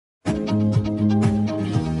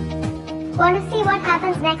Want to see what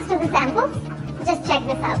happens next to the samples? Just check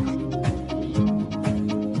this out.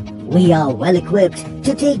 We are well equipped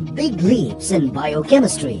to take big leaps in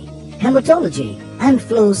biochemistry, hematology, and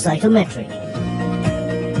flow cytometry.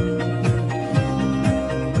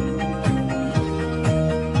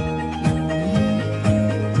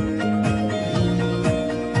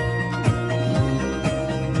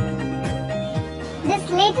 This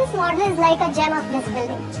latest model is like a gem of this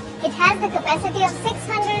building. It has the capacity of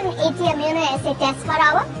 680 amino acid tests per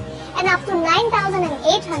hour and up to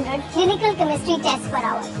 9,800 clinical chemistry tests per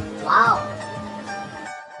hour. Wow!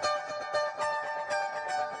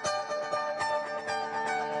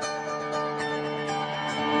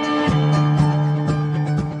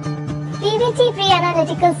 PVT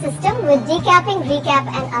pre-analytical system with decapping, recap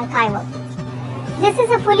and archival. This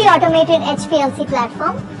is a fully automated HPLC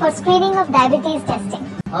platform for screening of diabetes testing.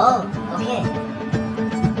 Oh, okay.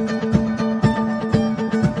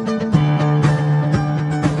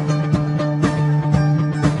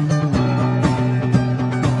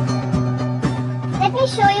 Let me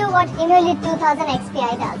show you what Immulit 2000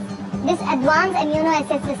 XPI does. This advanced amino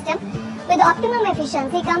acid system with optimum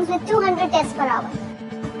efficiency comes with 200 tests per hour.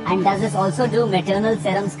 And does this also do maternal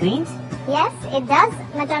serum screens? Yes, it does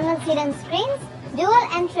maternal serum screens, dual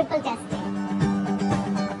and triple testing.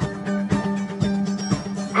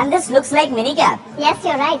 And this looks like minicap. Yes,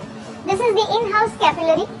 you're right. This is the in-house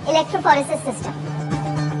capillary electrophoresis system.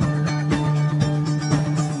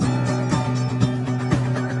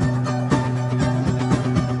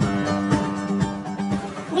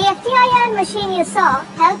 The FTIR machine you saw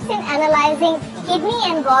helps in analyzing kidney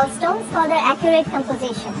and gallstones for their accurate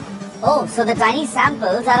composition. Oh, so the tiny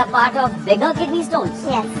samples are a part of bigger kidney stones?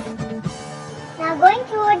 Yes. Now going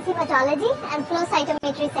towards hematology and flow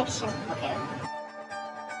cytometry section. Okay.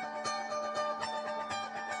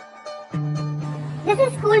 This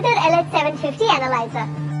is Coulter LH750 analyzer.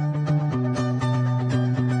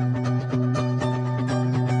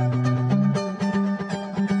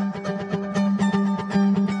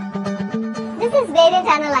 This is variant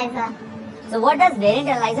analyzer. So what does variant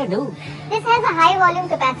analyzer do? This has a high volume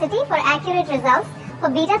capacity for accurate results for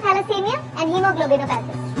beta thalassemia and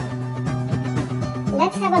hemoglobinopathies.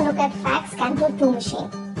 Let's have a look at FACS Canto 2 machine.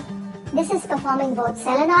 This is performing both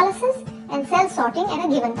cell analysis and cell sorting at a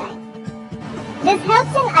given time. This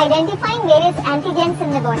helps in identifying various antigens in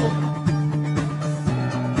the body.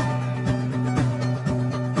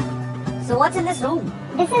 So what's in this room?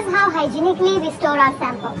 This is how hygienically we store our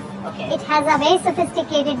samples. Okay. It has a very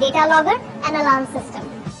sophisticated data logger and alarm system.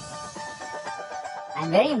 I'm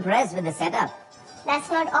very impressed with the setup. That's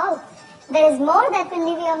not all. There is more that will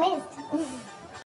leave you amazed.